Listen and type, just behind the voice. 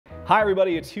Hi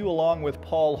everybody, it's Hugh along with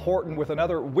Paul Horton with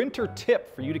another winter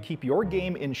tip for you to keep your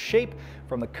game in shape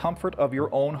from the comfort of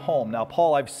your own home. Now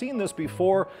Paul, I've seen this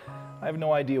before. I have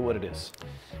no idea what it is.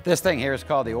 This thing here is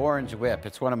called the orange whip.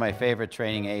 It's one of my favorite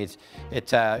training aids.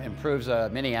 It improves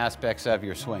many aspects of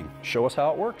your swing. Show us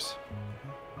how it works.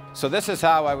 So this is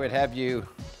how I would have you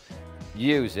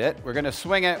use it. We're going to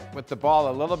swing it with the ball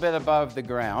a little bit above the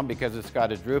ground because it's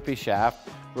got a droopy shaft.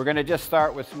 We're going to just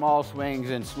start with small swings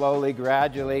and slowly,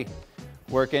 gradually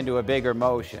work into a bigger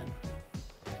motion.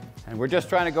 And we're just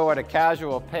trying to go at a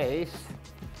casual pace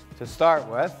to start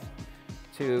with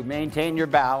to maintain your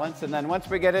balance. And then once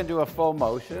we get into a full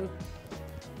motion,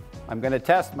 I'm going to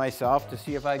test myself to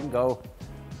see if I can go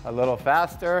a little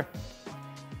faster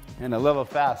and a little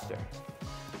faster.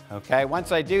 Okay,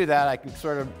 once I do that, I can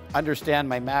sort of understand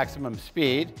my maximum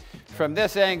speed. From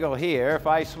this angle here, if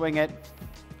I swing it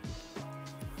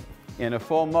in a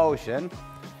full motion,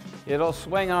 it'll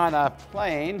swing on a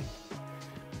plane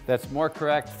that's more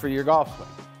correct for your golf swing.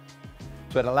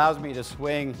 So it allows me to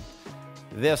swing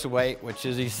this way, which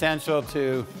is essential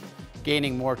to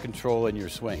gaining more control in your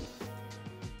swing.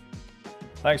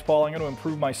 Thanks, Paul. I'm going to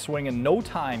improve my swing in no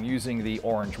time using the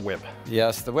orange whip.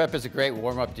 Yes, the whip is a great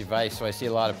warm-up device, so I see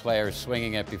a lot of players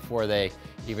swinging it before they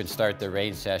even start their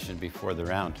range session before the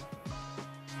round.